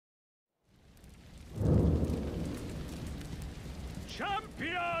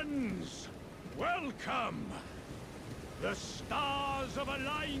Champions! Welcome! The stars have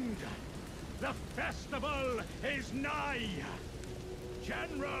aligned! The festival is nigh!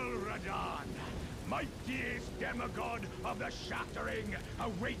 General Radahn, mightiest demigod of the Shattering,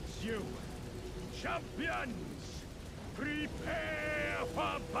 awaits you! Champions, prepare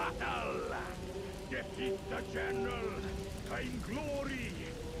for battle! Defeat the General, claim glory,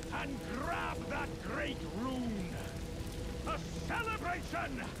 and grab that great rune! A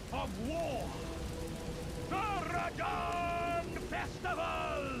celebration of war! The Radahn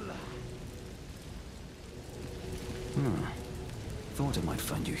Festival! Thought I might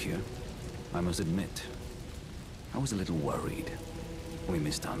find you here. I must admit, I was a little worried. We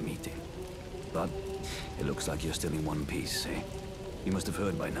missed our meeting. But it looks like you're still in one piece, eh? You must have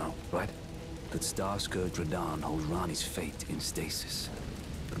heard by now, right? That Starscourge Radahn holds Ranni's fate in stasis.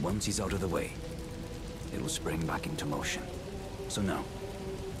 But once he's out of the way, it will spring back into motion. So now,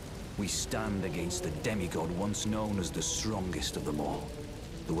 we stand against the demigod once known as the strongest of them all.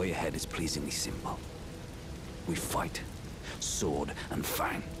 The way ahead is pleasingly simple. We fight, sword and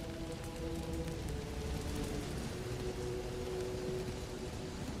fang.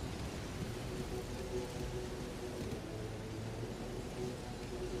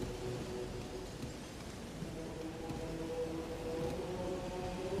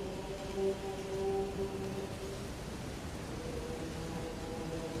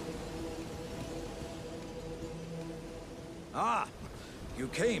 Ah, you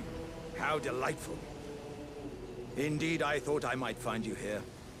came. How delightful. Indeed, I thought I might find you here.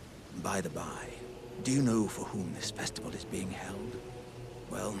 By the by, do you know for whom this festival is being held?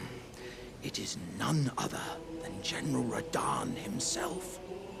 Well, it is none other than General Radahn himself.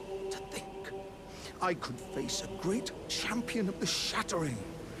 To think, I could face a great champion of the Shattering,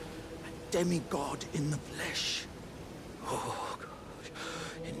 a demigod in the flesh. Oh, gosh.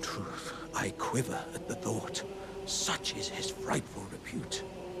 In truth, I quiver at the thought. Such is his frightful repute.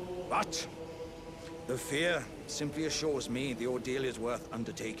 But the fear simply assures me the ordeal is worth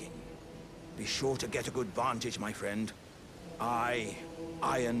undertaking. Be sure to get a good vantage, my friend. I,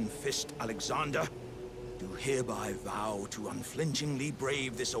 Iron Fist Alexander, do hereby vow to unflinchingly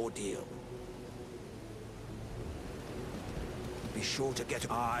brave this ordeal. Be sure to get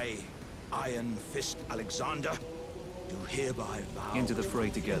Iron Fist Alexander, do hereby vow Into the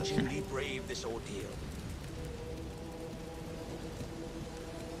fray together. to unflinchingly brave this ordeal.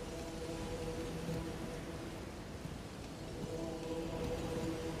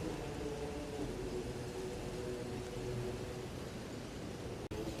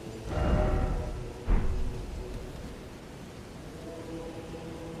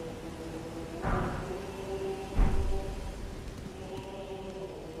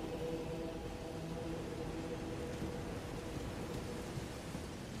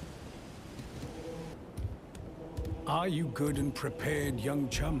 Are you good and prepared, young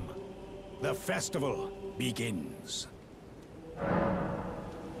chum? The festival begins.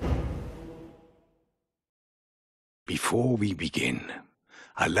 Before we begin,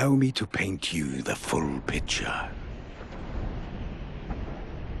 allow me to paint you the full picture.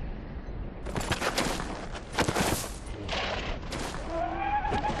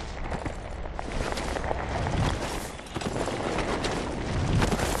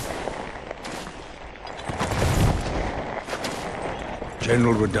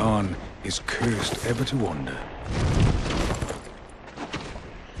 General Radahn is cursed ever to wander.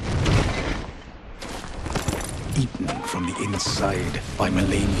 Eaten from the inside by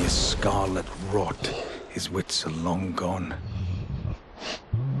Melania's scarlet rot, his wits are long gone.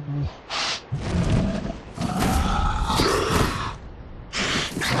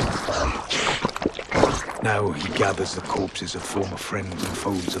 Now he gathers the corpses of former friends and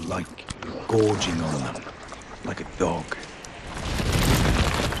foes alike, gorging on them like a dog.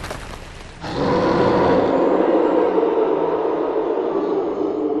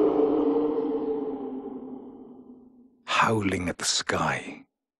 Howling at the sky.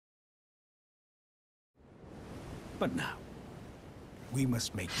 But now, we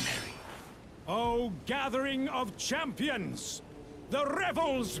must make merry. O gathering of champions! The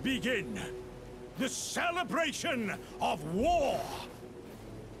revels begin! The celebration of war!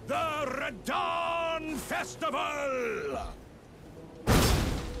 The Radahn Festival!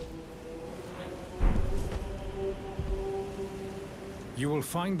 You will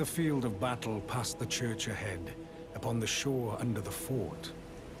find the field of battle past the church ahead, upon the shore under the fort.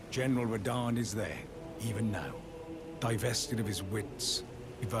 General Radahn is there, even now, divested of his wits,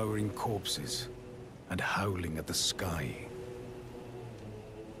 devouring corpses, and howling at the sky.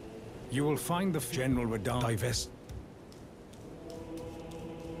 You will find the General Radahn divested.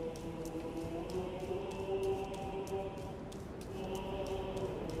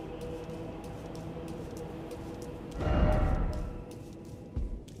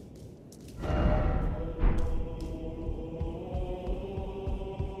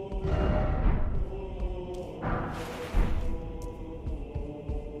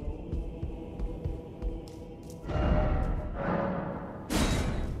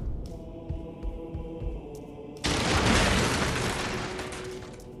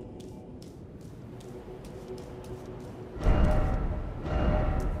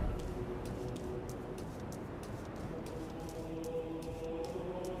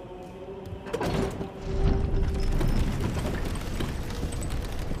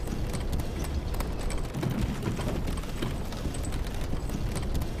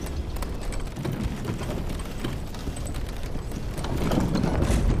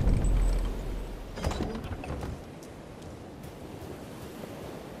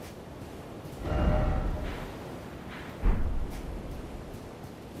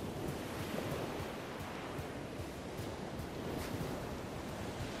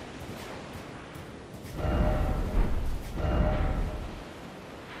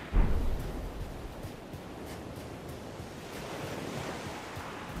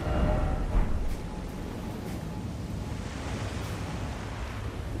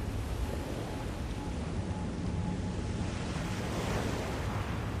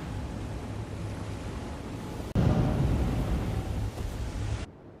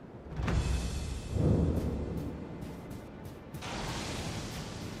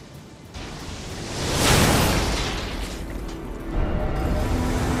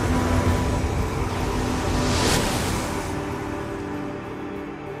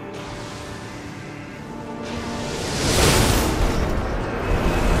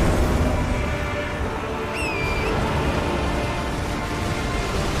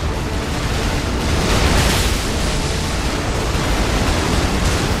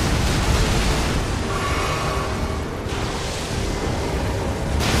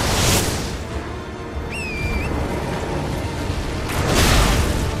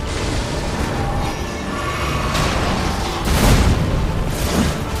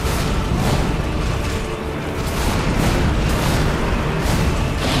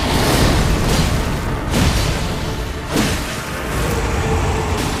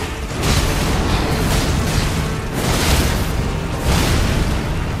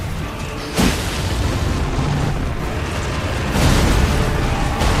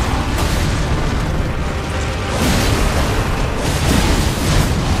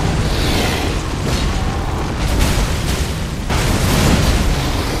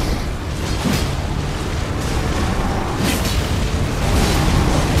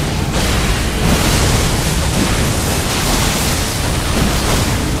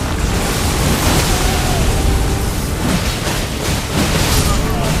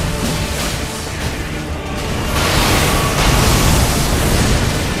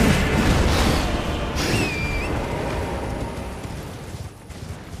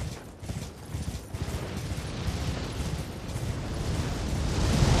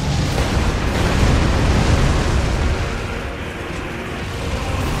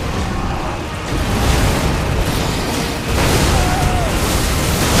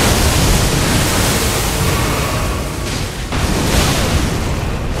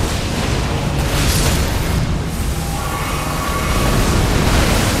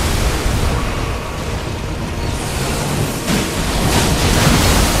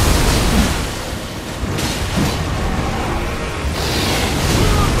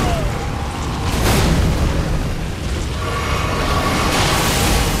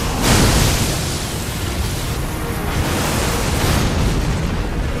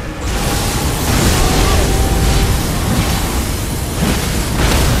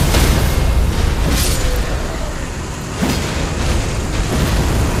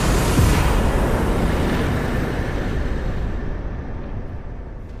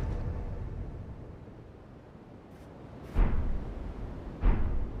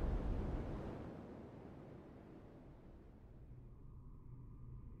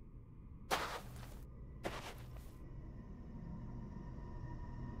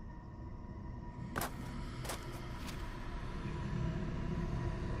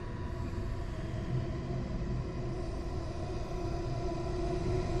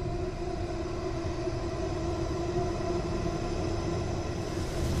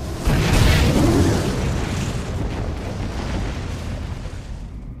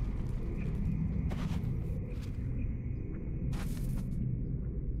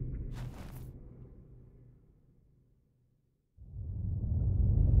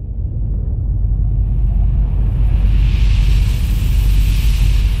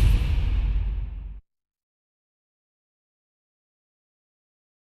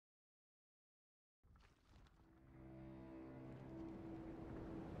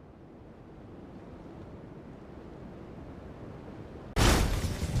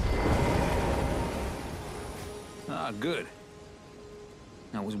 Ah, good.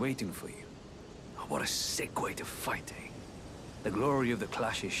 I was waiting for you. Oh, what a sick way to fight, eh? The glory of the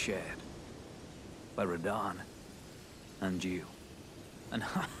clash is shared. By Radahn. And you. And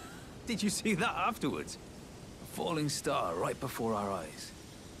did you see that afterwards? A falling star right before our eyes.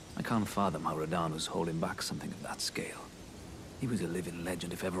 I can't fathom how Radahn was holding back something of that scale. He was a living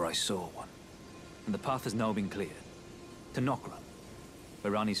legend if ever I saw one. And the path has now been cleared. To Nokra,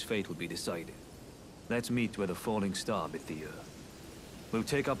 where Ranni's fate will be decided. Let's meet where the falling star bit the earth. We'll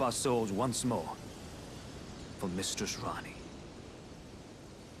take up our swords once more. For Mistress Ranni.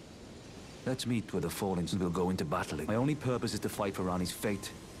 Let's meet where the falling star will go into battle. My only purpose is to fight for Ranni's fate.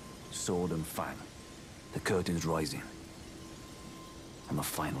 Sword and fang. The curtain's rising. On the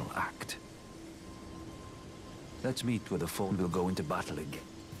final act. Let's meet where the fallen will go into battle again.